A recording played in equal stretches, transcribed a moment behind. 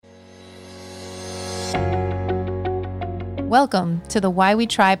Welcome to the Why We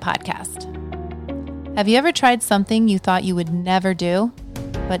Try podcast. Have you ever tried something you thought you would never do,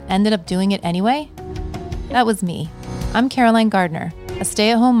 but ended up doing it anyway? That was me. I'm Caroline Gardner, a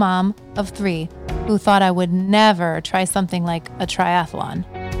stay-at-home mom of 3 who thought I would never try something like a triathlon.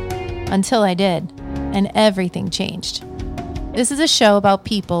 Until I did, and everything changed. This is a show about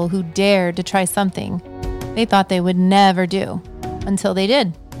people who dared to try something they thought they would never do, until they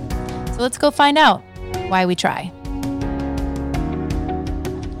did. So let's go find out why we try.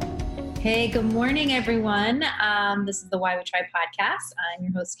 Hey, good morning, everyone. This is the Why We Try podcast. I'm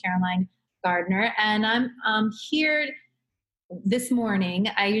your host, Caroline Gardner, and I'm here this morning.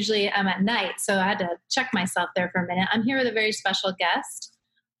 I usually am at night, so I had to check myself there for a minute. I'm here with a very special guest.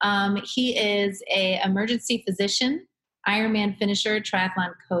 He is an emergency physician, Ironman finisher,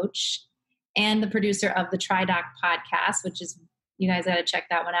 triathlon coach, and the producer of the TriDoc podcast, which is, you guys got to check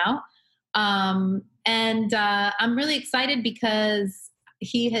that one out. And I'm really excited because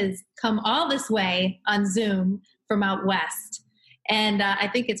he has come all this way on Zoom from out west. And I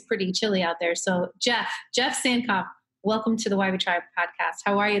think it's pretty chilly out there. So Jeff Sankoff, welcome to the Why We Try podcast.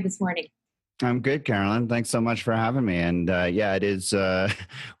 How are you this morning? I'm good, Carolyn. Thanks so much for having me. And yeah, it is,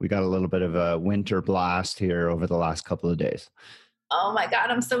 we got a little bit of a winter blast here over the last couple of days. Oh my God,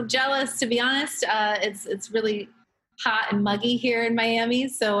 I'm so jealous, to be honest. It's really hot and muggy here in Miami.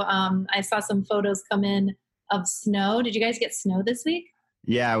 So I saw some photos come in of snow. Did you guys get snow this week?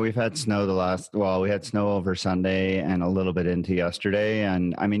 Yeah, we've had snow we had snow over Sunday and a little bit into yesterday.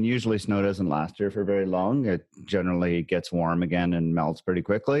 And I mean, usually snow doesn't last here for very long. It generally gets warm again and melts pretty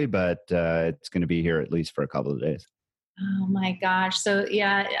quickly, but it's going to be here at least for a couple of days. Oh my gosh. So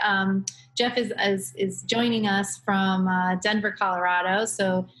yeah, Jeff is joining us from Denver, Colorado.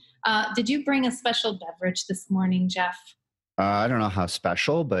 So did you bring a special beverage this morning, Jeff? I don't know how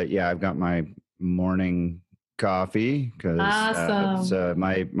special, but yeah, I've got my morning coffee because it's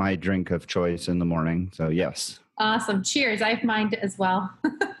my drink of choice in the morning. So yes. Awesome. Cheers. I have mine as well.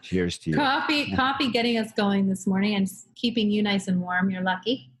 Cheers to you. Coffee getting us going this morning and keeping you nice and warm. You're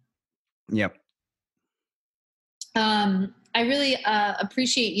lucky. Yep. I really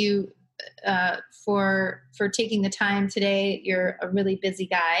appreciate you for taking the time today. You're a really busy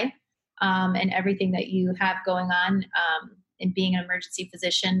guy, and everything that you have going on in being an emergency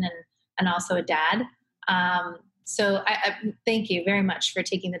physician and also a dad. So I thank you very much for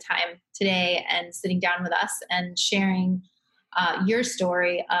taking the time today and sitting down with us and sharing your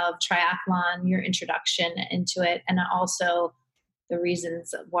story of triathlon, your introduction into it, and also the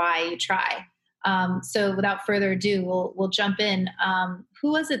reasons why you try. So without further ado, we'll jump in.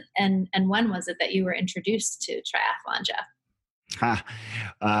 Who was it and when was it that you were introduced to triathlon, Jeff?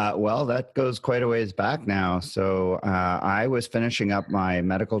 Well, that goes quite a ways back now. So I was finishing up my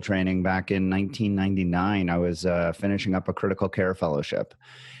medical training back in 1999. I was finishing up a critical care fellowship.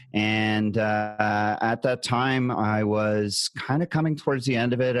 And at that time, I was kind of coming towards the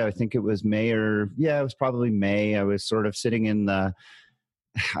end of it. I think it was it was probably May. I was sort of sitting in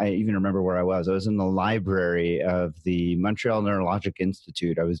I even remember where I was. I was in the library of the Montreal Neurologic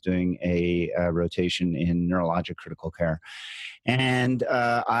Institute. I was doing a rotation in neurologic critical care. And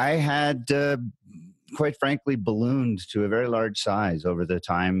I had, quite frankly, ballooned to a very large size over the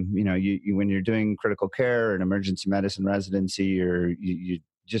time. You know, you when you're doing critical care and emergency medicine residency, you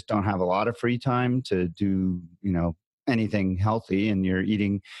just don't have a lot of free time to do, anything healthy. And you're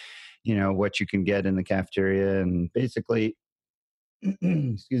eating, what you can get in the cafeteria. And basically,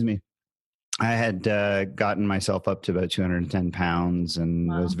 excuse me, I had gotten myself up to about 210 pounds and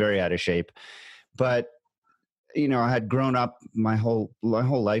was very out of shape. But I had grown up my whole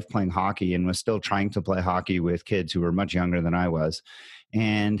life playing hockey and was still trying to play hockey with kids who were much younger than I was,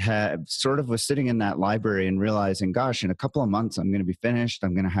 and was sitting in that library and realizing, gosh, in a couple of months, I'm going to be finished.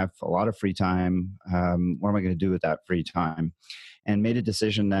 I'm going to have a lot of free time. What am I going to do with that free time? And made a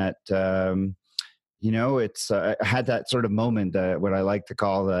decision that, I had that sort of moment, what I like to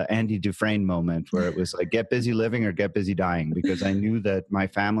call the Andy Dufresne moment, where it was like, get busy living or get busy dying, because I knew that my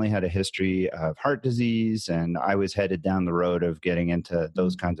family had a history of heart disease and I was headed down the road of getting into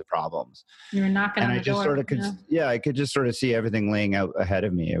those kinds of problems. You were knocking on the door. I could just sort of see everything laying out ahead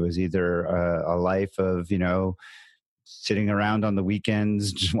of me. It was either a life of, sitting around on the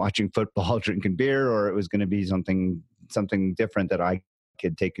weekends, just watching football, drinking beer, or it was going to be something different that I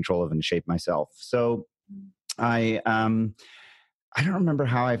could take control of and shape myself. So I don't remember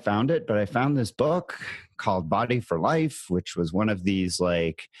how I found it, but I found this book called Body for Life, which was one of these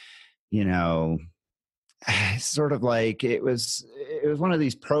sort of like it was one of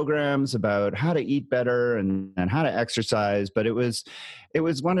these programs about how to eat better and how to exercise, but it was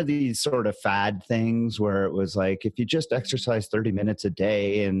one of these sort of fad things where it was like, if you just exercise 30 minutes a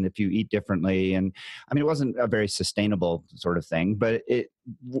day and if you eat differently, and I mean, it wasn't a very sustainable sort of thing, but it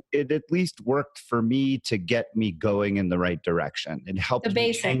at least worked for me to get me going in the right direction. It helped The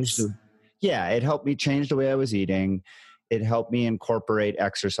me change basics. it helped me change the way I was eating. It helped me incorporate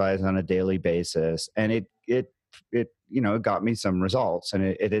exercise on a daily basis, and it it got me some results, and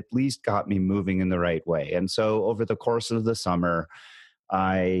it at least got me moving in the right way. And so over the course of the summer,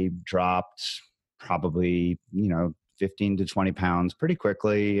 I dropped probably 15 to 20 pounds pretty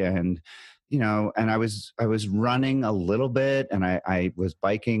quickly, and and I was running a little bit, and I was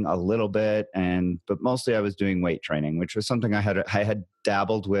biking a little bit, but mostly I was doing weight training, which was something I had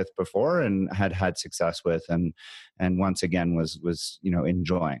dabbled with before and had success with, and once again was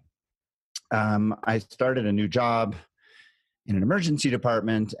enjoying. I started a new job in an emergency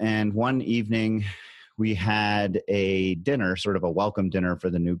department, and one evening we had a dinner, sort of a welcome dinner for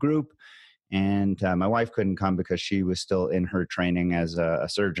the new group. And my wife couldn't come because she was still in her training as a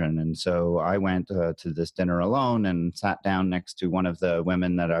surgeon. And so I went to this dinner alone and sat down next to one of the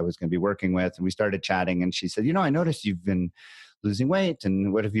women that I was going to be working with. And we started chatting, and she said, I noticed you've been losing weight,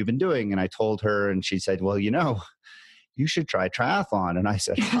 and what have you been doing? And I told her, and she said, well, you should try triathlon. And I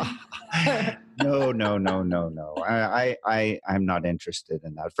said, no. I'm not interested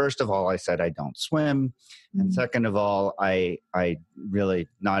in that. First of all, I said, I don't swim. And second of all, I really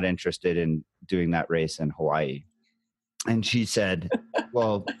not interested in doing that race in Hawaii. And she said,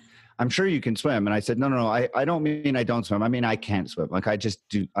 well, I'm sure you can swim. And I said, no, I don't mean I don't swim. I mean, I can't swim. Like I just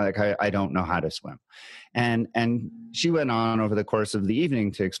do, like I don't know how to swim. And she went on over the course of the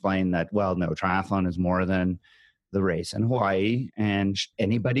evening to explain that, well, no, triathlon is more than the race in Hawaii, and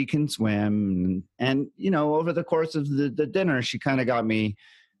anybody can swim. And over the course of the dinner, she kind of got me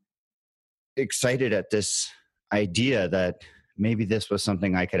excited at this idea that maybe this was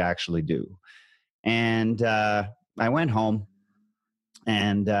something I could actually do. And I went home,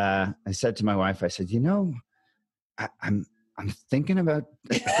 and I said to my wife, I said, I'm thinking about,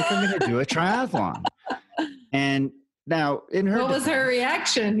 I think I'm going to do a triathlon. And now, what was her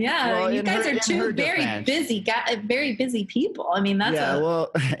reaction? Yeah, well, you guys are two very busy people. I mean, that's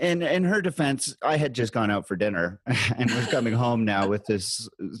well, in her defense, I had just gone out for dinner and was coming home now with this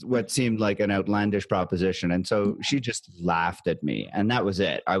what seemed like an outlandish proposition, and so she just laughed at me, and that was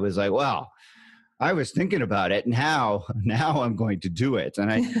it. I was like, well, I was thinking about it, and now I'm going to do it.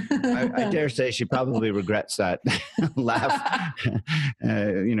 And I dare say she probably regrets that laugh,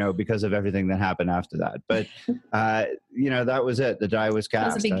 because of everything that happened after that. But, that was it. The die was cast.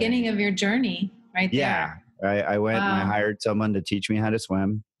 That was the beginning of your journey right there. Yeah. I went and I hired someone to teach me how to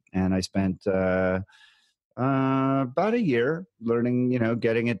swim. And I spent about a year learning,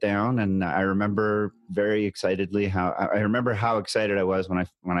 getting it down. And I remember very excitedly how excited I was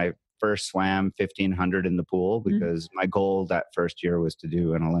when I first swam 1,500 in the pool, because my goal that first year was to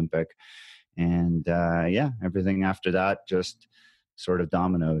do an Olympic. And everything after that just sort of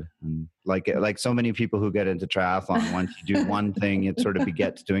dominoed. And like so many people who get into triathlon, once you do one thing, it sort of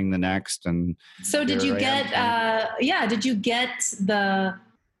begets doing the next. And so did you get the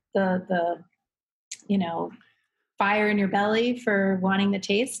fire in your belly for wanting the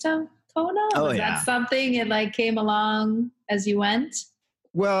taste of Kona? Was that something it came along as you went?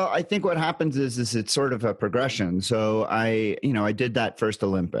 Well, I think what happens is it's sort of a progression. So I did that first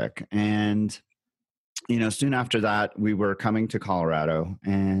Olympic, and, soon after that we were coming to Colorado,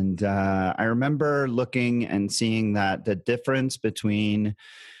 and I remember looking and seeing that the difference between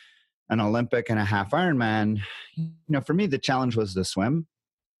an Olympic and a half Ironman, for me, the challenge was the swim.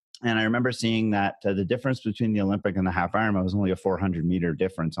 And I remember seeing that the difference between the Olympic and the half Ironman was only a 400-meter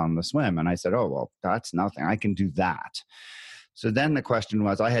difference on the swim. And I said, oh, well, that's nothing. I can do that. So then the question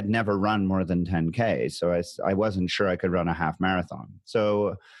was, I had never run more than 10K. So I wasn't sure I could run a half marathon.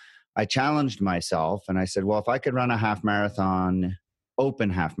 So I challenged myself, and I said, well, if I could run a open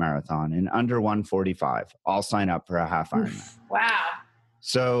half marathon in under 1:45, I'll sign up for a half Ironman. Wow.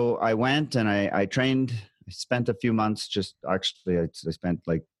 So I went and I trained. I spent a few months I spent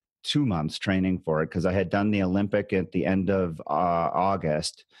like 2 months training for it, because I had done the Olympic at the end of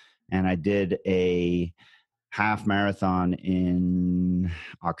August, and I did a half marathon in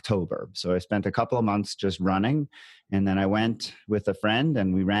October. So I spent a couple of months just running, and then I went with a friend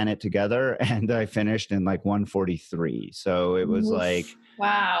and we ran it together, and I finished in like 1:43. So it was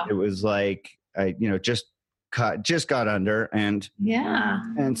wow. It was like I just got under, and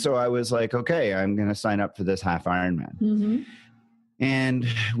so I was like, okay, I'm going to sign up for this half Ironman. And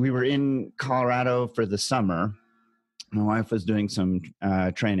we were in Colorado for the summer. My wife was doing some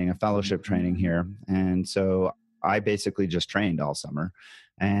training, a fellowship training here. And so I basically just trained all summer.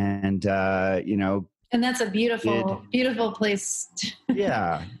 And, and that's a beautiful place.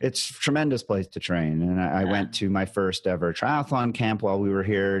 Yeah, it's a tremendous place to train. And I went to my first ever triathlon camp while we were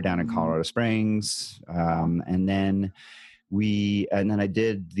here down in Colorado Springs. And then I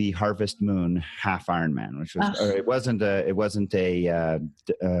did the Harvest Moon half Ironman, which was it wasn't a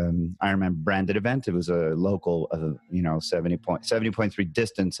Ironman branded event. It was a local 70.3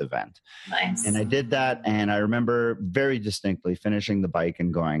 distance event. Nice. And I did that, and I remember very distinctly finishing the bike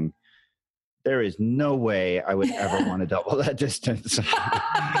and going, there is no way I would ever want to double that distance.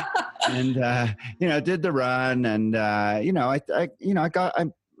 And did the run, and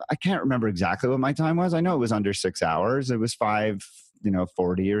I can't remember exactly what my time was. I know it was under 6 hours. It was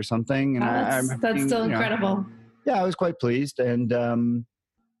 5:40 or something. And that's still incredible. Yeah, I was quite pleased. And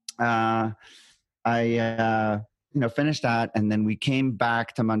I finished that. And then we came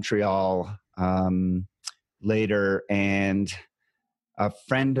back to Montreal later, and a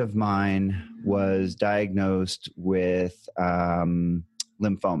friend of mine was diagnosed with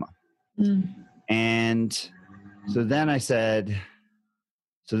lymphoma. And so then I said,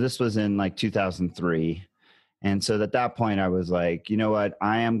 so this was in like 2003. And so at that point I was like, you know what,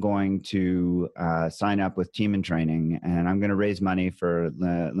 I am going to sign up with Team in Training, and I'm going to raise money for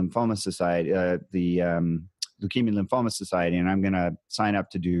the Lymphoma Society, the Leukemia Lymphoma Society. And I'm going to sign up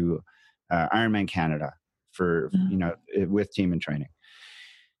to do Ironman Canada with Team in Training.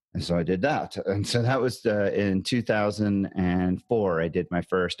 And so I did that. And so that was in 2004, I did my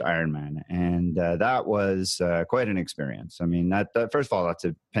first Ironman. And that was quite an experience. I mean, that first of all,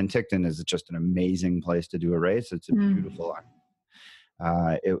 Penticton is just an amazing place to do a race. It's a beautiful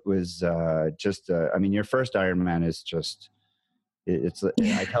it was your first Ironman is just,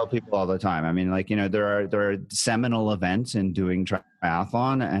 I tell people all the time. I mean, there are seminal events in doing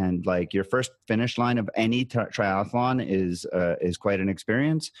triathlon, and like your first finish line of any triathlon is quite an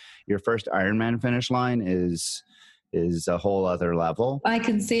experience. Your first Ironman finish line is a whole other level. I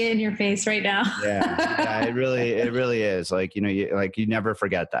can see it in your face right now. Yeah, it really is. Like, you never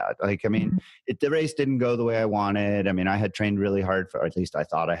forget that. Like, I mean, the race didn't go the way I wanted. I mean, I had trained really hard or at least I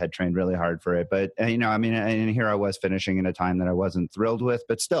thought I had trained really hard for it. But, and here I was finishing in a time that I wasn't thrilled with,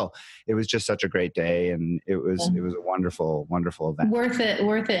 but still, it was just such a great day. And it was a wonderful, wonderful event. Worth it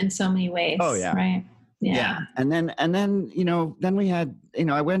in so many ways. Oh, yeah. Right. Yeah. And then, then we had,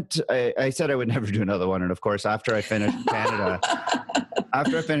 I said I would never do another one. And of course, after I finished Canada,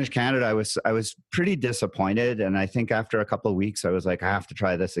 I was pretty disappointed. And I think after a couple of weeks, I was like, I have to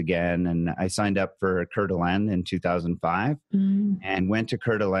try this again. And I signed up for Coeur d'Alene in 2005 and went to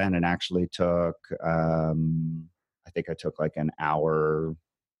Coeur d'Alene and actually took, I think I took like an hour,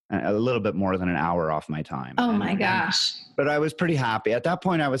 a little bit more than an hour off my time. Oh my gosh. But I was pretty happy. At that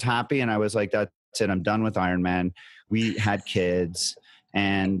point, I was happy. And I was like, that's it. I'm done with Ironman. We had kids.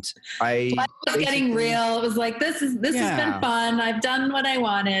 And I was getting real. It was like, this has been fun. I've done what I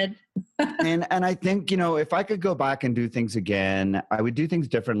wanted. and I think, if I could go back and do things again, I would do things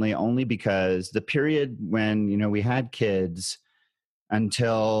differently, only because the period when, we had kids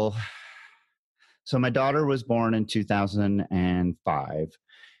so my daughter was born in 2005.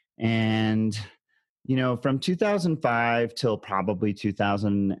 And, from 2005 till probably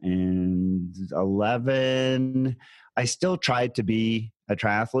 2011, I still tried to be a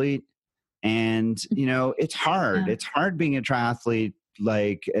triathlete. And, it's hard. Yeah. It's hard being a triathlete,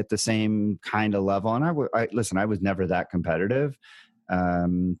 like at the same kind of level. And I was never that competitive.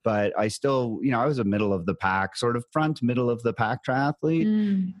 But I still, I was a middle of the pack, sort of middle of the pack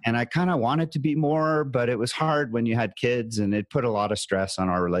triathlete. And I kind of wanted to be more, but it was hard when you had kids, and it put a lot of stress on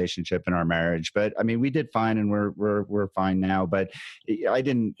our relationship and our marriage. But I mean, we did fine, and we're fine now, but I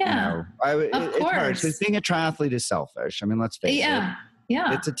didn't, it's hard because being a triathlete is selfish. I mean, let's face it.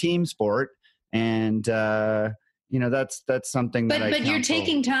 Yeah. It's a team sport. And, that's something that but you're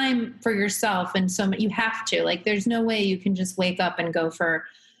taking time for yourself. And so you have to, like, there's no way you can just wake up and go for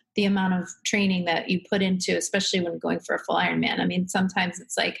the amount of training that you put into, especially when going for a full Ironman. I mean, sometimes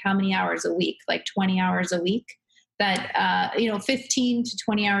it's like how many hours a week, like 20 hours a week that, 15 to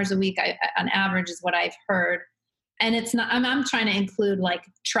 20 hours a week on average is what I've heard. And it's not, I'm trying to include like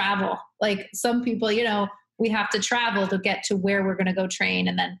travel, like some people, we have to travel to get to where we're going to go train,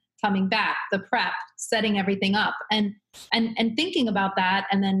 and then coming back, the prep, setting everything up, and thinking about that,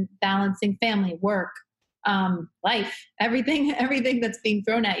 and then balancing family, work, life, everything that's being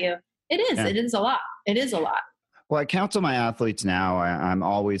thrown at you. It is a lot. It is a lot. Well, I counsel my athletes now. I'm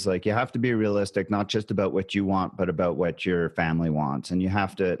always like, you have to be realistic, not just about what you want, but about what your family wants. And you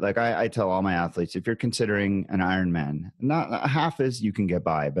have to, like, I tell all my athletes, if you're considering an Ironman, not half is you can get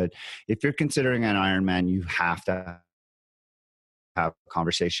by, but if you're considering an Ironman, you have to have a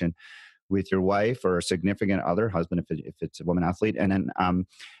conversation with your wife or a significant other, husband if it's a woman athlete, and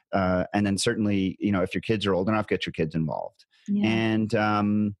then certainly, you know, if your kids are old enough, get your kids involved. Yeah.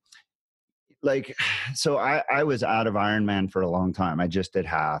 And like, so I was out of Ironman for a long time. I just did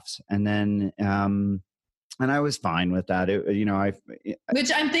halves, and then and I was fine with that.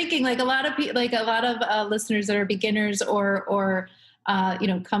 Which I'm thinking, like a lot of people, like a lot of listeners that are beginners or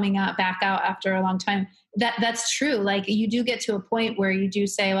coming out back out after a long time. That's true. Like you do get to a point where you do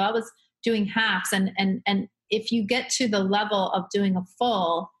say, well, I was doing halves, and if you get to the level of doing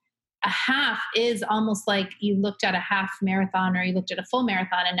a half is almost like you looked at a half marathon or you looked at a full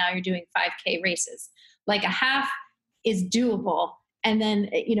marathon and now you're doing 5K races. Like a half is doable. And then,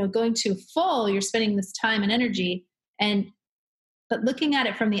 going to full, you're spending this time and energy. But looking at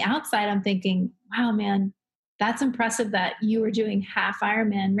it from the outside, I'm thinking, wow, man, that's impressive that you were doing half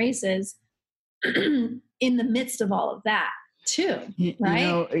Ironman races in the midst of all of that too,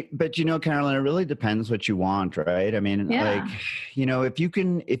 right? But Carolyn, it really depends what you want, right? I mean, like,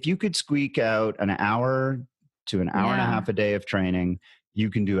 if you could squeak out an hour to an hour and a half a day of training,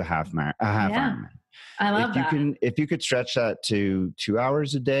 you can do a half Ironman. I love that. If you could stretch that to 2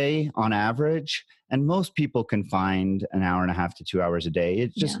 hours a day on average, and most people can find an hour and a half to 2 hours a day,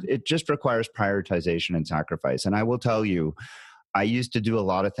 it just requires prioritization and sacrifice. And I will tell you, I used to do a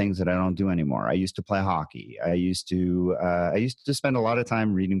lot of things that I don't do anymore. I used to play hockey. I used to spend a lot of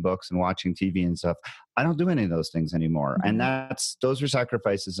time reading books and watching TV and stuff. I don't do any of those things anymore. Mm-hmm. And those were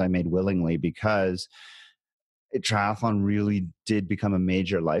sacrifices I made willingly because triathlon really did become a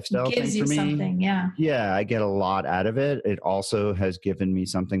major lifestyle thing for me. Something, yeah. Yeah, I get a lot out of it. It also has given me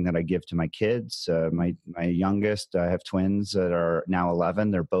something that I give to my kids. My youngest, I have twins that are now 11.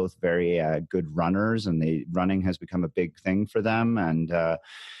 They're both very good runners, and running has become a big thing for them. And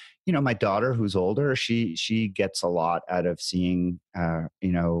my daughter, who's older, she gets a lot out of seeing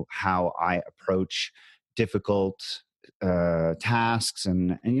how I approach difficult tasks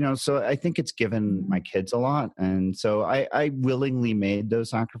and so I think it's given my kids a lot, and so I willingly made those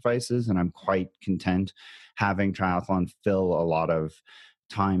sacrifices, and I'm quite content having triathlon fill a lot of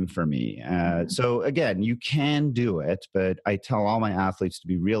time for me. So again, you can do it, but I tell all my athletes to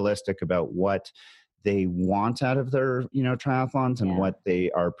be realistic about what they want out of their triathlons and what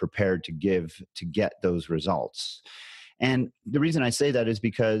they are prepared to give to get those results. And the reason I say that is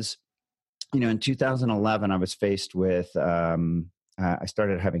because in 2011, I was faced with, I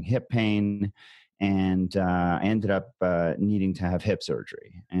started having hip pain, and I ended up needing to have hip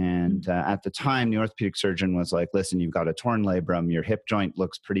surgery. And at the time, the orthopedic surgeon was like, listen, you've got a torn labrum. Your hip joint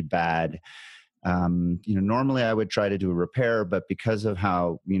looks pretty bad. Normally I would try to do a repair, but because of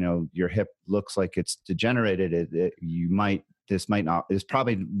how, your hip looks like it's degenerated, this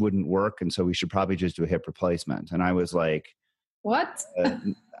probably wouldn't work. And so we should probably just do a hip replacement. And I was like, what?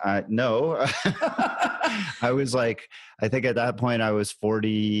 No. I was like, I think at that point I was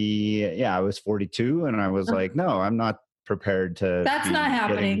 40. Yeah, I was 42. And I was like, no, I'm not prepared to. That's not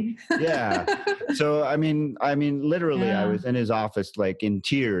happening. So, I mean, literally I was in his office, like in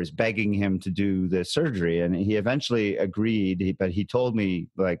tears, begging him to do this surgery. And he eventually agreed, but he told me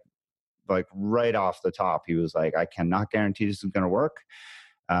like right off the top, he was like, I cannot guarantee this is going to work.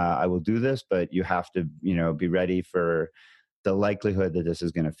 I will do this, but you have to, be ready for the likelihood that this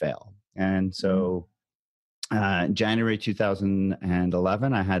is going to fail. And so January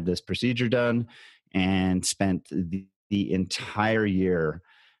 2011, I had this procedure done and spent the entire year,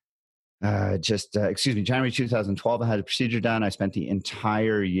 January 2012, I had a procedure done. I spent the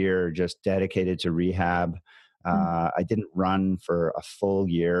entire year just dedicated to rehab. I didn't run for a full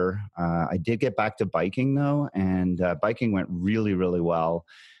year. I did get back to biking though, and biking went really, really well.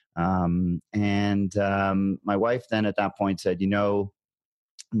 My wife then at that point said,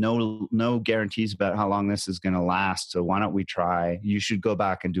 no guarantees about how long this is going to last. So why don't we try? You should go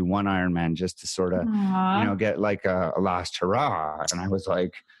back and do one Ironman just to sort of, get like a last hurrah. And I was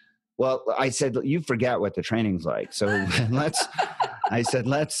like, well, I said, you forget what the training's like. So let's.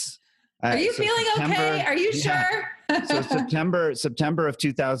 Are you feeling okay? Are you sure? So September of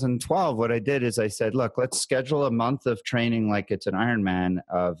 2012, what I did is I said, look, let's schedule a month of training like it's an Ironman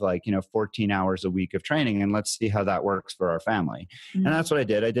of 14 hours a week of training, and let's see how that works for our family. Mm-hmm. And that's what I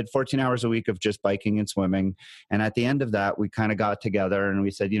did. I did 14 hours a week of just biking and swimming. And at the end of that, we kind of got together and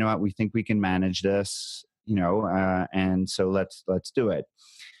we said, you know what, we think we can manage this, and so let's do it.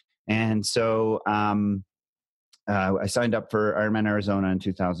 And so I signed up for Ironman Arizona in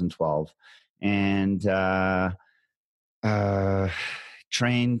 2012 and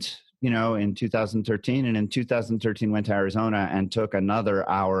trained, in 2013. And in 2013 went to Arizona and took another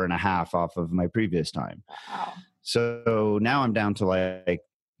hour and a half off of my previous time. Wow. So now I'm down to like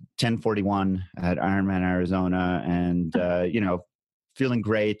 10:41 at Ironman Arizona, and feeling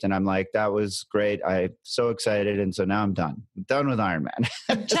great. And I'm like, that was great. I'm so excited. And so now I'm done. I'm done with Ironman.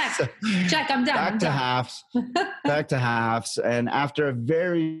 Check. Check. I'm done. Back to halves. Back to halves. And after a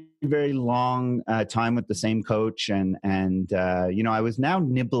very, very long time with the same coach, and I was now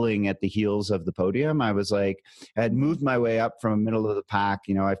nibbling at the heels of the podium. I was like, I had moved my way up from middle of the pack.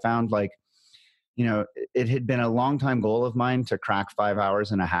 I found like, it had been a long time goal of mine to crack 5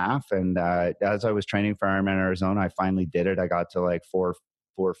 hours and a half. And as I was training for Ironman Arizona, I finally did it. I got to like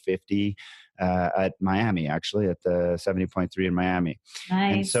 450 at Miami, actually, at the 70.3 in Miami.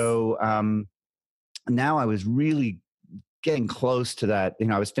 Nice. And so now I was really getting close to that.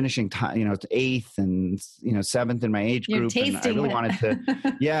 I was finishing, 8th and, 7th in my age You're group. tasting and I really wanted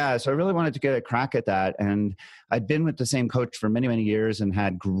to, so I really wanted to get a crack at that. And I'd been with the same coach for many, many years and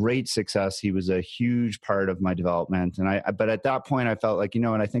had great success. He was a huge part of my development. But at that point I felt like,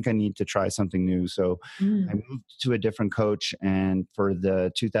 I think I need to try something new. So I moved to a different coach and for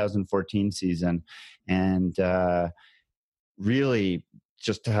the 2014 season, and really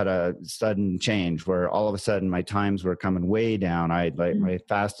just had a sudden change where all of a sudden my times were coming way down. My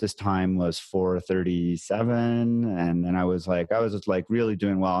fastest time was 4:37. And then I was just like really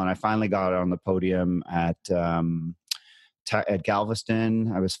doing well. And I finally got on the podium at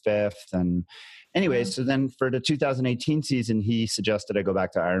Galveston. I was 5th. And anyway, so then for the 2018 season, he suggested I go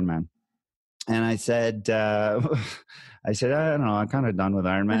back to Ironman. And I said, I don't know, I'm kind of done with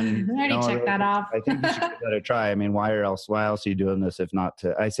Ironman. I already checked that off. I think you should give that a try. I mean, why else are you doing this if not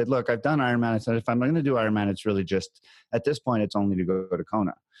to? I said, look, I've done Ironman. I said, if I'm going to do Ironman, it's really just, at this point, it's only to go to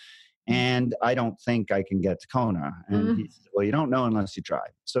Kona. And I don't think I can get to Kona. And he said, well, you don't know unless you try.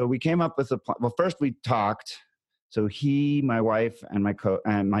 So we came up with a plan. Well, first we talked. So he, my wife, and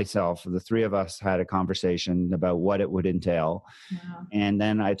and myself, the three of us had a conversation about what it would entail. Wow. And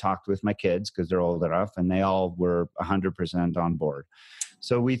then I talked with my kids because they're old enough, and they all were 100% on board.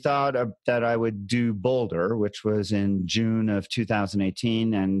 So we thought that I would do Boulder, which was in June of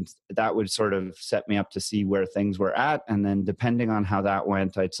 2018, and that would sort of set me up to see where things were at. And then depending on how that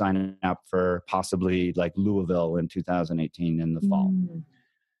went, I'd sign up for possibly like Louisville in 2018 in the fall.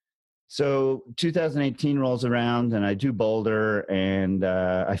 So 2018 rolls around and I do Boulder and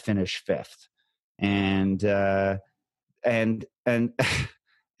I finish 5th. And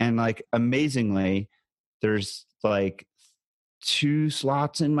like amazingly, there's like 2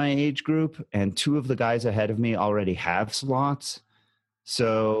 slots in my age group and 2 of the guys ahead of me already have slots.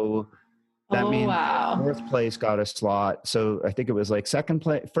 So that means 4th place got a slot. So I think it was like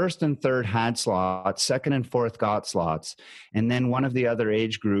 1st and 3rd had slots, 2nd and 4th got slots. And then one of the other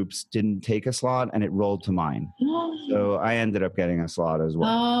age groups didn't take a slot and it rolled to mine. So I ended up getting a slot as well.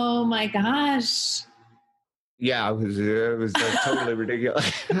 Oh my gosh. Yeah, it was like totally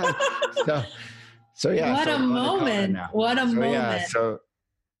ridiculous. So yeah. What a moment. What a moment. Yeah,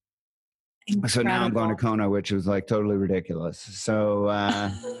 so now I'm going to Kona, which was like totally ridiculous. So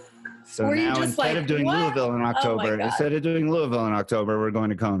now instead of doing Louisville in October, we're going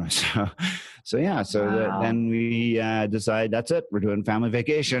to Kona. Then we decide that's it. We're doing family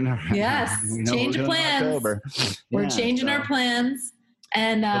vacation. Yes, change of plans. We're changing our plans.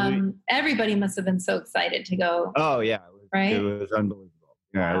 And everybody must have been so excited to go. Oh, yeah. Right? It was unbelievable.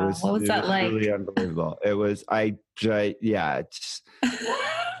 Yeah, wow. What was that like? Really unbelievable. It was, I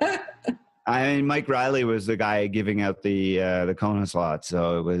mean, Mike Riley was the guy giving out the Kona slot,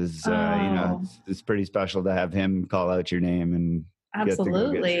 so it was it's pretty special to have him call out your name and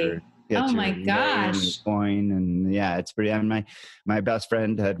absolutely. Get oh my gosh! Coin and yeah, it's pretty. And my best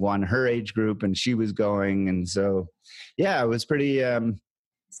friend had won her age group, and she was going, and so it was pretty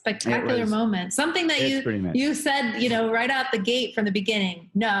spectacular moment. Something that you said, right out the gate from the beginning.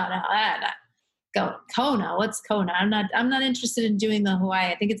 No. Go Kona. What's Kona? I'm not interested in doing the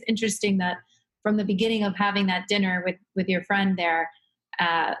Hawaii. I think it's interesting that from the beginning of having that dinner with your friend there,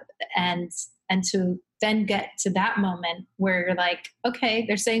 and to then get to that moment where you're like, okay,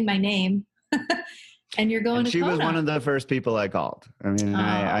 they're saying my name, and you're going to Kona. She was one of the first people I called. I mean,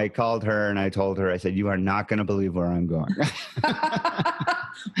 I called her and I told her, I said, you are not going to believe where I'm going.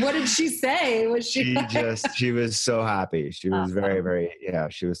 What did she say? She was so happy. She was awesome. very, very,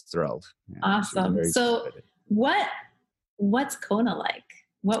 she was thrilled. Yeah, awesome. So what's Kona like?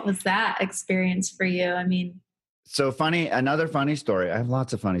 What was that experience for you? I mean, So funny, another funny story. I have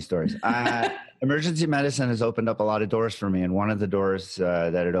lots of funny stories. Emergency medicine has opened up a lot of doors for me. And one of the doors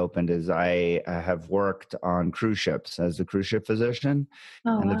that it opened is I have worked on cruise ships as a cruise ship physician.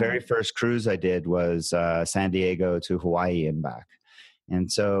 Oh, And the wow. very first cruise I did was San Diego to Hawaii and back. And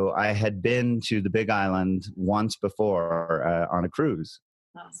so I had been to the Big Island once before on a cruise.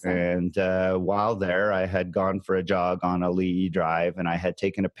 Awesome. And while there, I had gone for a jog on a Lee Drive, and I had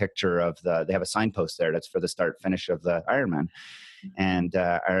taken a picture of they have a signpost there that's for the start finish of the Ironman. And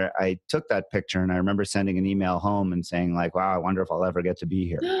I took that picture, and I remember sending an email home and saying like, wow, I wonder if I'll ever get to be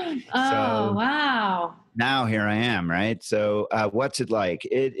here. Oh, wow. Now here I am, right? So what's it like?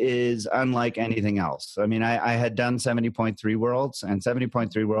 It is unlike anything else. I mean, I had done 70.3 Worlds, and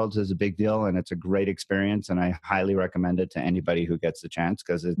 70.3 Worlds is a big deal, and it's a great experience, and I highly recommend it to anybody who gets the chance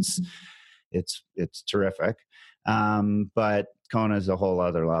because it's terrific. But Kona is a whole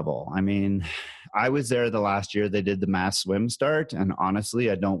other level. I mean, I was there the last year they did the mass swim start, and honestly,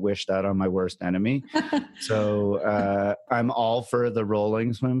 I don't wish that on my worst enemy. So I'm all for the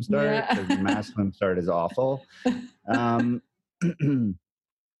rolling swim start because the mass swim start is awful.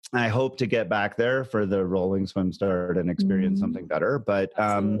 I hope to get back there for the rolling swim start and experience something better. But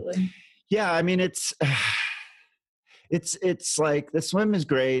yeah, I mean, it's like the swim is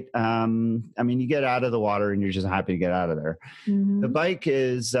great. I mean, you get out of the water and you're just happy to get out of there. The bike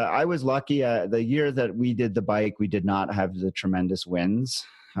is, I was lucky. The year that we did the bike, we did not have the tremendous winds.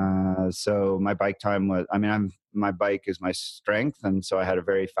 So my bike time was, I mean, my bike is my strength. And so I had a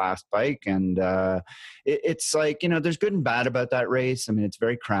very fast bike. And it's like, you know, there's good and bad about that race. I mean, it's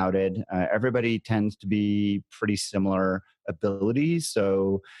very crowded. Everybody tends to be pretty similar abilities.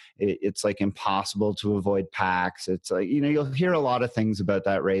 So it's like impossible to avoid packs. It's like, you know, you'll hear a lot of things about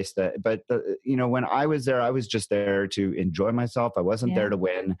that race but you know, when I was there, I was just there to enjoy myself. I wasn't there to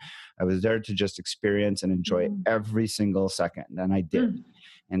win. I was there to just experience and enjoy every single second. And I did.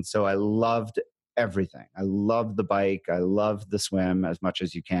 And so I loved everything. I love the bike. I love the swim as much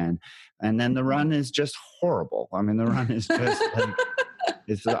as you can. And then the run is just horrible. I mean, the run is just like,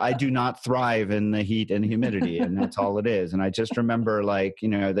 I do not thrive in the heat and humidity, and that's all it is. And I just remember, like, you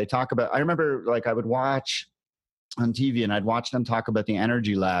know, they talk about, I remember like I would watch on TV and I'd watch them talk about the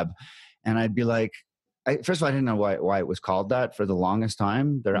energy lab, and I'd be like, first of all, I didn't know why it was called that for the longest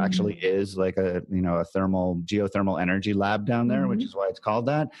time. There actually is like a, you know, a geothermal energy lab down there, which is why it's called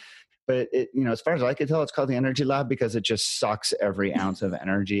that. But it, you know, as far as I could tell, it's called the energy lab because it just sucks every ounce of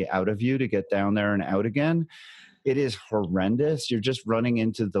energy out of you to get down there and out again. It is horrendous. You're just running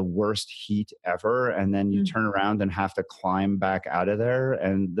into the worst heat ever. And then you turn around and have to climb back out of there.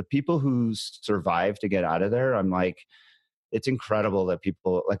 And the people who survive to get out of there, I'm like, it's incredible that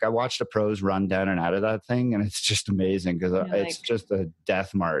people, like, I watched the pros run down and out of that thing, and it's just amazing because it's just a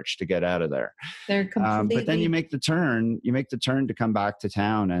death march to get out of there. They're completely. But then you make the turn to come back to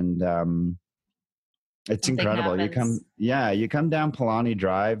town, and it's incredible. Happens. You come down Palani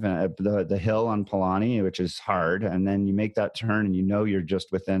Drive, the hill on Palani, which is hard, and then you make that turn, and you know you're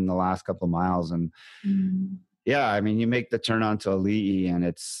just within the last couple of miles, and yeah, I mean, you make the turn onto Ali'i, and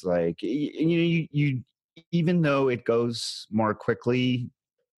it's like you even though it goes more quickly,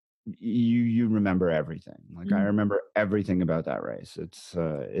 you remember everything. Like I remember everything about that race.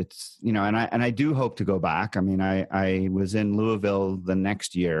 It's you know, and I do hope to go back. I mean, I was in Louisville the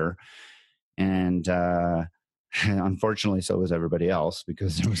next year, and unfortunately so was everybody else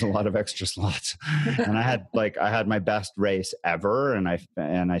because there was a lot of extra slots. And I had my best race ever, and I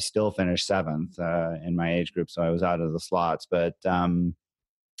still finished 7th in my age group, so I was out of the slots. But I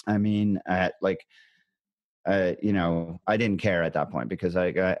mean, you know, I didn't care at that point because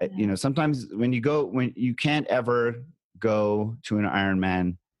you know, sometimes when you can't ever go to an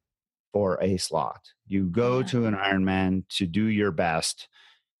Ironman for a slot, you go to an Ironman to do your best,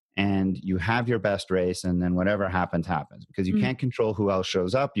 and you have your best race, and then whatever happens because you can't control who else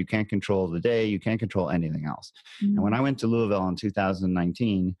shows up. You can't control the day. You can't control anything else. And when I went to Louisville in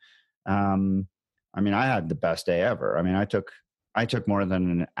 2019, I mean, I had the best day ever. I mean, I took more than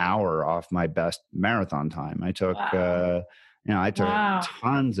an hour off my best marathon time. I took, tons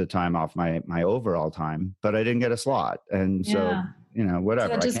of time off my overall time, but I didn't get a slot. And so, you know,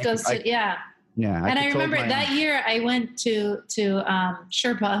 whatever. So it just goes to, yeah. And I remember that year I went to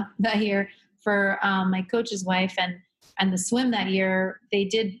Sherpa that year for my coach's wife, and the swim that year they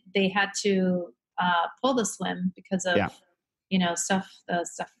had to pull the swim because of, you know,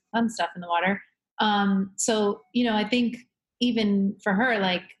 fun stuff in the water. So, you know, I think, even for her,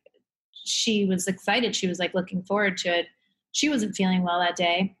 like, she was excited. She was like looking forward to it. She wasn't feeling well that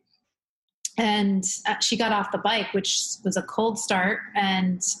day. and she got off the bike, which was a cold start,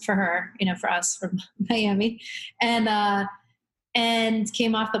 and for her, for us from Miami, and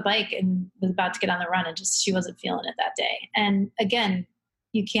came off the bike and was about to get on the run, and just she wasn't feeling it that day. And again,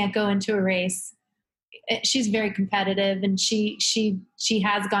 you can't go into a race. She's very competitive, and she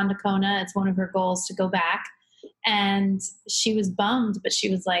has gone to Kona. It's one of her goals to go back, and she was bummed, but she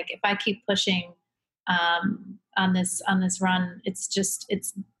was like, if I keep pushing on this run,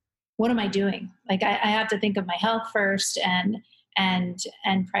 it's what am I doing? Like I have to think of my health first and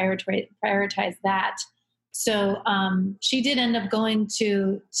prioritize that. So she did end up going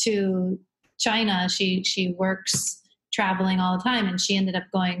to China. She works traveling all the time, and she ended up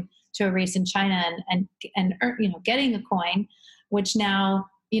going to a race in China and getting a coin, which now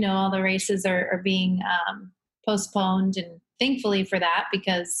all the races are being postponed, and thankfully for that,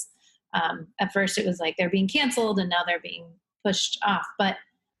 because at first it was like they're being canceled and now they're being pushed off. But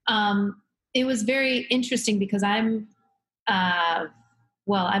it was very interesting because I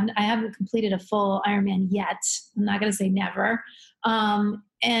haven't completed a full Ironman yet. I'm not going to say never.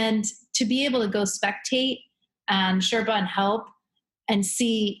 And to be able to go spectate and Sherpa and help and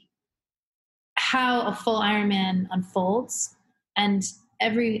see how a full Ironman unfolds, and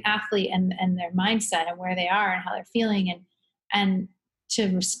every athlete and their mindset and where they are and how they're feeling, and to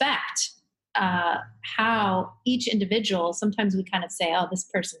respect how each individual, sometimes we kind of say, oh, this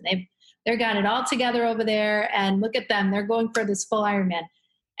person, they've got it all together over there, and look at them, they're going for this full Ironman.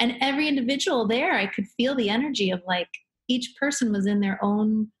 And every individual there, I could feel the energy of like each person was in their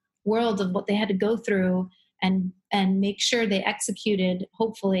own world of what they had to go through and make sure they executed,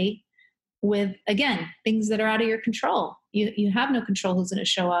 hopefully, with, again, things that are out of your control. You have no control who's going to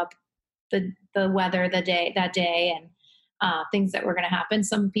show up, the weather, that day, and things that were going to happen.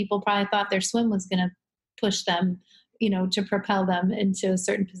 Some people probably thought their swim was going to push them, to propel them into a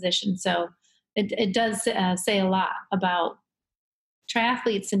certain position. So it does say a lot about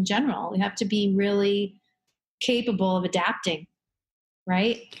triathletes in general. We have to be really capable of adapting,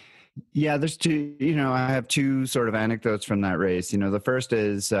 right? Yeah, there's two, I have two sort of anecdotes from that race. The first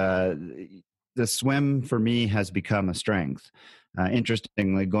is the swim for me has become a strength.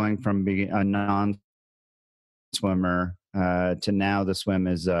 Interestingly, going from being a non-swimmer to now the swim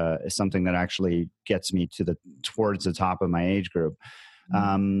is something that actually gets me towards the top of my age group.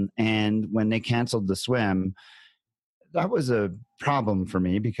 And when they canceled the swim, that was a problem for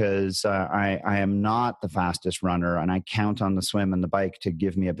me because I am not the fastest runner, and I count on the swim and the bike to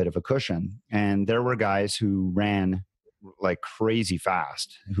give me a bit of a cushion. And there were guys who ran like crazy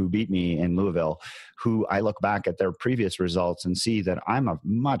fast who beat me in Louisville, who I look back at their previous results and see that I'm a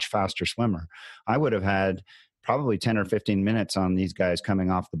much faster swimmer. I would have had probably 10 or 15 minutes on these guys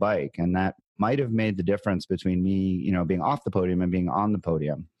coming off the bike. And that might have made the difference between me, being off the podium and being on the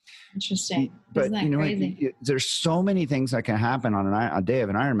podium. Interesting. But isn't that crazy? There's so many things that can happen on a day of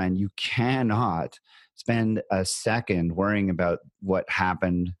an Ironman. You cannot spend a second worrying about what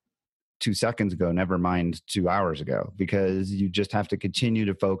happened 2 seconds ago, never mind 2 hours ago, because you just have to continue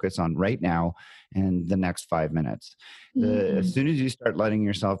to focus on right now and the next 5 minutes. As soon as you start letting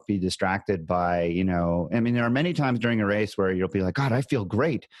yourself be distracted by, there are many times during a race where you'll be like, God, I feel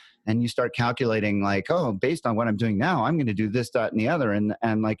great. And you start calculating like, oh, based on what I'm doing now, I'm going to do this, that, and the other.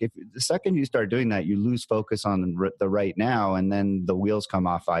 And like, if the second you start doing that, you lose focus on the right now, and then the wheels come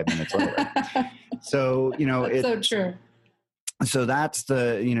off 5 minutes later. So, That's so true. So that's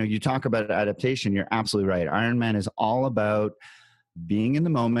you talk about adaptation. You're absolutely right. Ironman is all about being in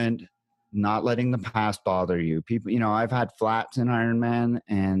the moment, not letting the past bother you. People, I've had flats in Ironman,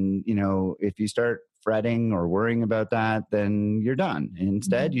 and, if you start fretting or worrying about that, then you're done.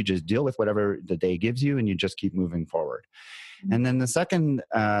 Instead, you just deal with whatever the day gives you, and you just keep moving forward. And then the second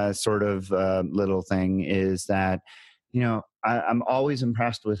little thing is that, I'm always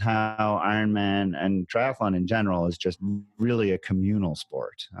impressed with how Ironman and triathlon in general is just really a communal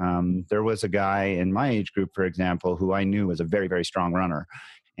sport. There was a guy in my age group, for example, who I knew was a very, very strong runner.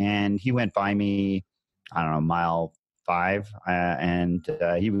 And he went by me, I don't know, mile 5, and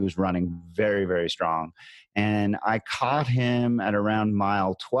he was running very, very strong. And I caught him at around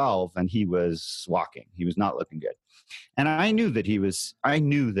mile 12, and he was walking. He was not looking good. And I knew that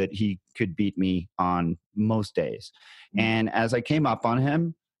he could beat me on most days. And as I came up on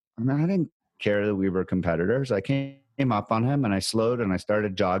him, I didn't care that we were competitors. I came up on him and I slowed and I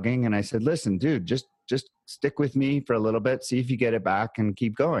started jogging, and I said, listen, dude, just stick with me for a little bit, see if you get it back and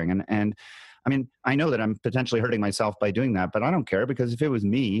keep going. And I know that I'm potentially hurting myself by doing that, but I don't care, because if it was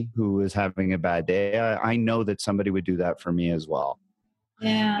me who was having a bad day, I know that somebody would do that for me as well.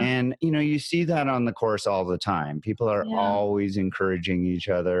 Yeah. And, you see that on the course all the time. People are Yeah. always encouraging each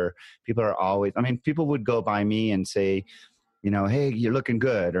other. People are always, people would go by me and say, hey, you're looking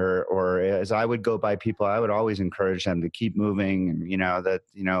good. Or as I would go by people, I would always encourage them to keep moving. And,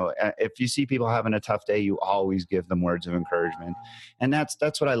 if you see people having a tough day, you always give them words of encouragement. And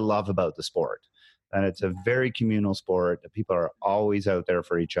that's what I love about the sport, that it's a very communal sport, that people are always out there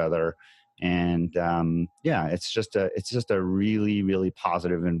for each other. And it's just a really, really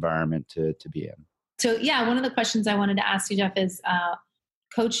positive environment to be in. So yeah, one of the questions I wanted to ask you, Jeff, is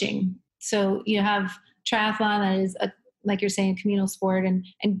coaching. So you have triathlon, that is like you're saying, communal sport,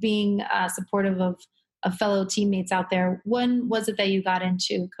 and being supportive of fellow teammates out there. When was it that you got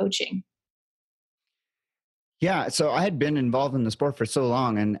into coaching? Yeah, so I had been involved in the sport for so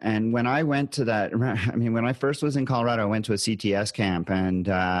long, and when I went to that, when I first was in Colorado, I went to a CTS camp, and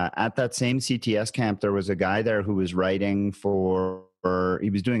at that same CTS camp, there was a guy there who was writing he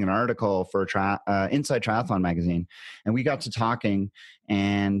was doing an article for Inside Triathlon magazine, and we got to talking,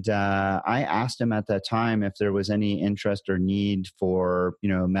 and I asked him at that time if there was any interest or need for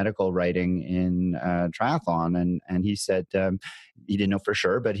medical writing in triathlon, and he said he didn't know for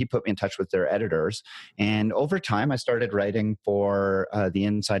sure, but he put me in touch with their editors, and over time I started writing for the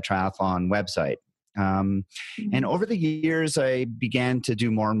Inside Triathlon website. And over the years, I began to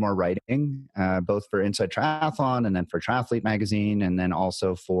do more and more writing, both for Inside Triathlon and then for Triathlete magazine, and then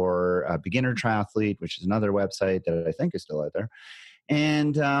also for Beginner Triathlete, which is another website that I think is still out there.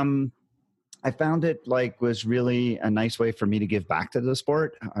 And I found it was really a nice way for me to give back to the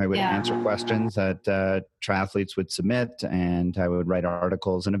sport. I would answer questions that triathletes would submit, and I would write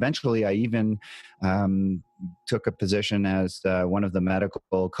articles. And eventually I even took a position as one of the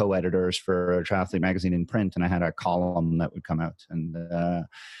medical co-editors for Triathlete magazine in print, and I had a column that would come out. And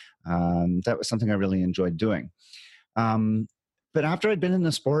that was something I really enjoyed doing. But after I'd been in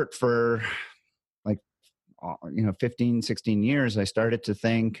the sport for 15, 16 years, I started to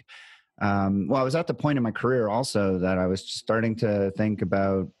think, I was at the point in my career also that I was starting to think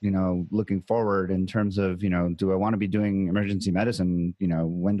about, looking forward in terms of, do I want to be doing emergency medicine?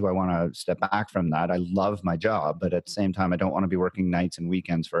 When do I want to step back from that? I love my job, but at the same time, I don't want to be working nights and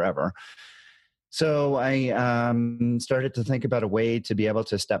weekends forever. So I started to think about a way to be able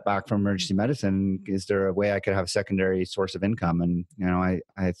to step back from emergency medicine. Is there a way I could have a secondary source of income? And,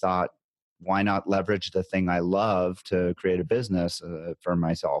 I thought, why not leverage the thing I love to create a business for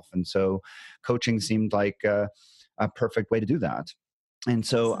myself? And so coaching seemed like a perfect way to do that. And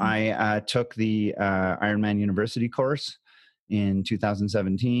so I took the Ironman University course in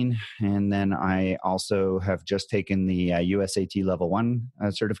 2017. And then I also have just taken the USAT Level 1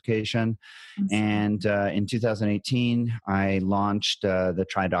 certification. And in 2018, I launched the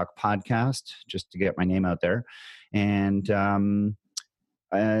TriDoc podcast just to get my name out there. And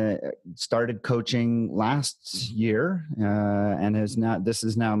I started coaching last year, and this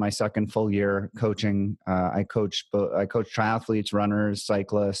is now my second full year coaching. I coach triathletes, runners,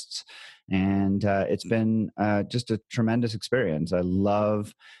 cyclists, and it's been just a tremendous experience. I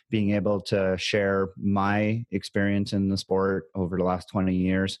love being able to share my experience in the sport over the last 20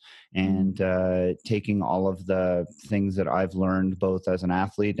 years, and taking all of the things that I've learned both as an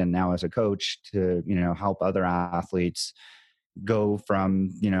athlete and now as a coach to help other athletes go from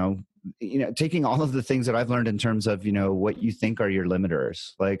taking all of the things that I've learned in terms of what you think are your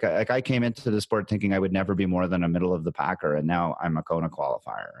limiters. Like I came into the sport thinking I would never be more than a middle of the packer, and now I'm a Kona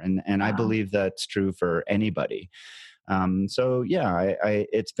qualifier, and wow. I believe that's true for anybody. So yeah,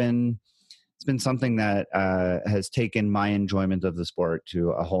 it's been something that has taken my enjoyment of the sport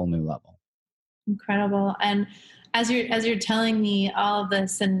to a whole new level. Incredible. And as you're telling me all of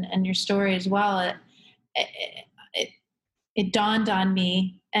this and your story as well, it dawned on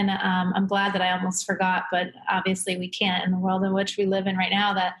me, and I'm glad that I almost forgot, but obviously we can't in the world in which we live in right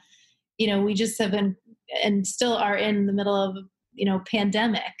now, that, we just have been and still are in the middle of,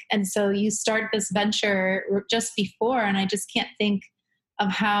 pandemic. And so you start this venture just before, and I just can't think of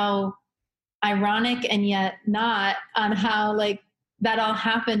how ironic and yet not on how that all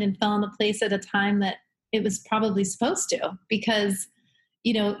happened and fell into place at a time that it was probably supposed to, because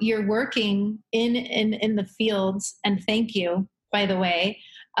you're working in the fields, and thank you, by the way,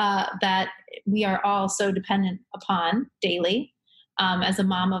 that we are all so dependent upon daily. As a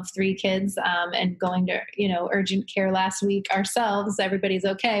mom of 3 kids, and going to, urgent care last week ourselves, everybody's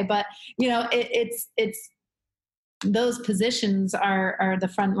okay. But, it's those positions are the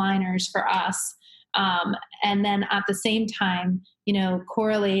frontliners for us. And then at the same time,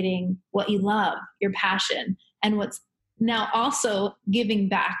 correlating what you love, your passion, and what's now also giving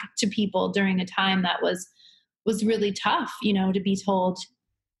back to people during a time that was was really tough, to be told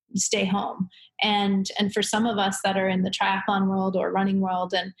stay home. And for some of us that are in the triathlon world or running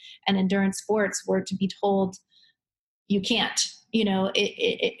world and endurance sports, we're to be told you can't,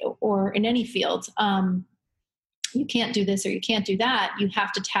 or in any field, you can't do this or you can't do that. You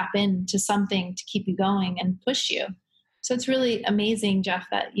have to tap into something to keep you going and push you. So it's really amazing, Jeff,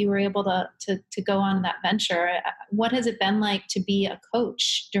 that you were able to go on that venture. What has it been like to be a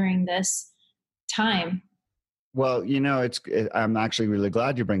coach during this time? Well, I'm actually really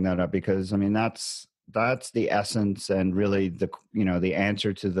glad you bring that up, because I mean, that's the essence and really the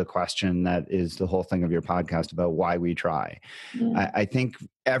answer to the question that is the whole thing of your podcast about why we try. Yeah. I think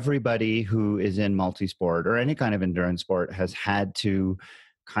everybody who is in multisport or any kind of endurance sport has had to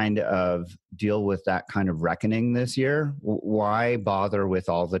kind of deal with that kind of reckoning this year. Why bother with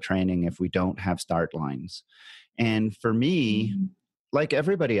all the training if we don't have start lines? And for me, like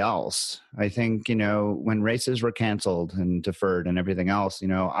everybody else, I think, when races were canceled and deferred and everything else,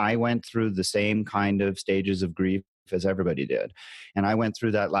 I went through the same kind of stages of grief as everybody did. And I went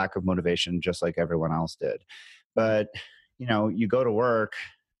through that lack of motivation just like everyone else did. But, you go to work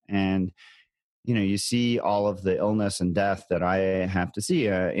and, you see all of the illness and death that I have to see.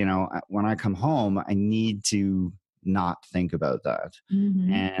 When I come home, I need to not think about that.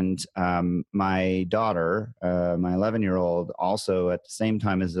 Mm-hmm. And my daughter, my 11-year-old, also at the same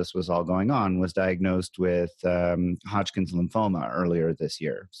time as this was all going on, was diagnosed with Hodgkin's lymphoma earlier this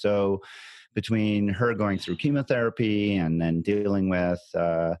year. So between her going through chemotherapy and then dealing with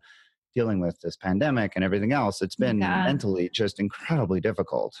this pandemic and everything else, it's been mentally just incredibly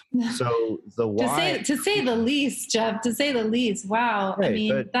difficult. So the why, to say the least, Jeff, to say the least. Wow. Right, I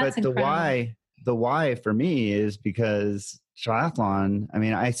mean, that's incredible. The why for me is because triathlon, I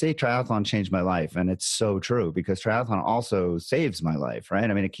mean, I say triathlon changed my life, and it's so true, because triathlon also saves my life, right?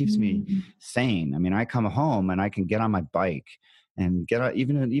 I mean, it keeps me sane. I mean, I come home and I can get on my bike and get out,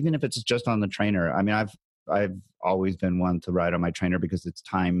 even if it's just on the trainer. I mean, I've always been one to ride on my trainer because it's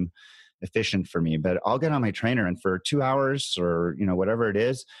time efficient for me, but I'll get on my trainer and for 2 hours or, whatever it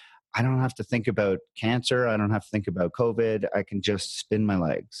is, I don't have to think about cancer. I don't have to think about COVID. I can just spin my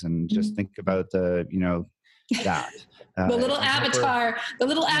legs and just think about the little avatar,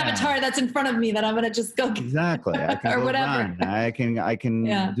 avatar that's in front of me that I'm going to just go exactly. I can or whatever. Run. I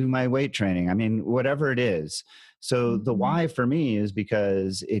can do my weight training. I mean, whatever it is. So the why for me is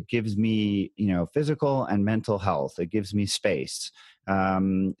because it gives me, physical and mental health. It gives me space.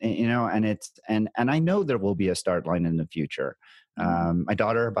 And I know there will be a start line in the future. My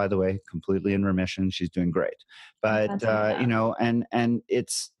daughter, by the way, completely in remission. She's doing great. But, and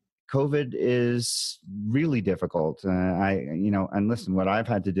it's, COVID is really difficult. And listen, what I've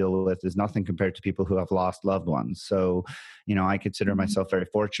had to deal with is nothing compared to people who have lost loved ones. So, I consider myself very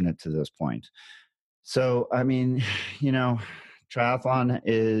fortunate to this point. So, I mean, triathlon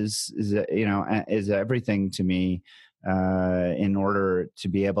is everything to me. In order to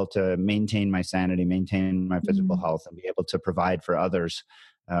be able to maintain my sanity, maintain my physical health, and be able to provide for others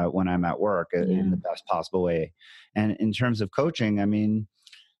when I'm at work in the best possible way. And in terms of coaching, I mean,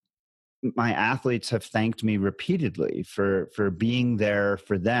 my athletes have thanked me repeatedly for being there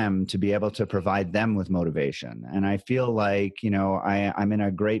for them, to be able to provide them with motivation. And I feel like, I'm in a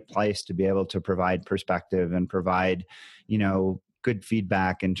great place to be able to provide perspective and provide, good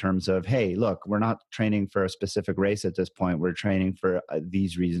feedback in terms of, hey, look, we're not training for a specific race at this point. We're training for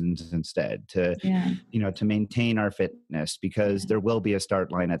these reasons instead, to maintain our fitness, because there will be a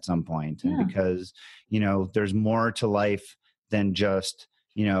start line at some point. And because, there's more to life than just,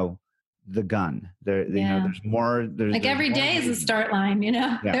 the gun. There's more. There's every day is a start line,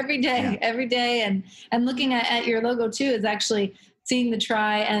 every day. And looking at your logo too is actually seeing the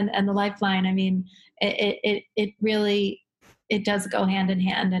try and the lifeline. I mean, it really, it does go hand in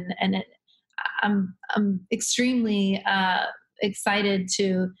hand, and I'm extremely excited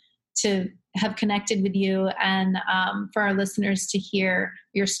to have connected with you, and for our listeners to hear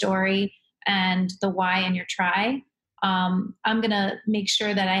your story and the why and your try. I'm going to make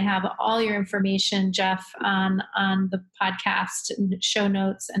sure that I have all your information, Jeff, on the podcast and show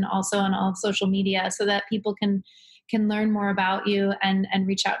notes, and also on all social media, so that people can learn more about you and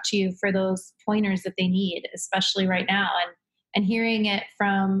reach out to you for those pointers that they need, especially right now. And hearing it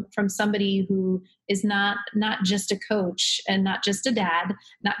from somebody who is not just a coach and not just a dad,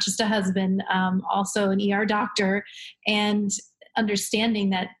 not just a husband, also an ER doctor, and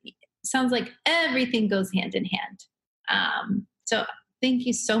understanding that sounds like everything goes hand in hand. So thank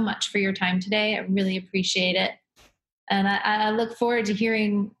you so much for your time today. I really appreciate it. And I look forward to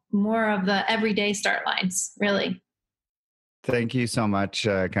hearing more of the everyday start lines, really. Thank you so much,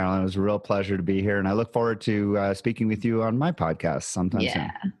 Caroline. It was a real pleasure to be here. And I look forward to speaking with you on my podcast sometime soon.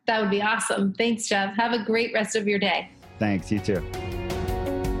 Yeah, that would be awesome. Thanks, Jeff. Have a great rest of your day. Thanks. You too.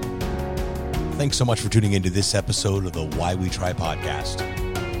 Thanks so much for tuning into this episode of the Why We Try podcast.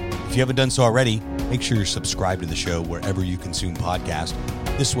 If you haven't done so already, make sure you're subscribed to the show wherever you consume podcasts.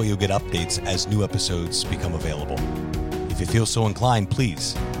 This way you'll get updates as new episodes become available. If you feel so inclined,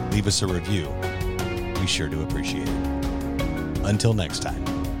 please leave us a review. We sure do appreciate it. Until next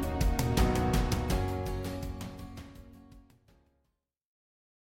time.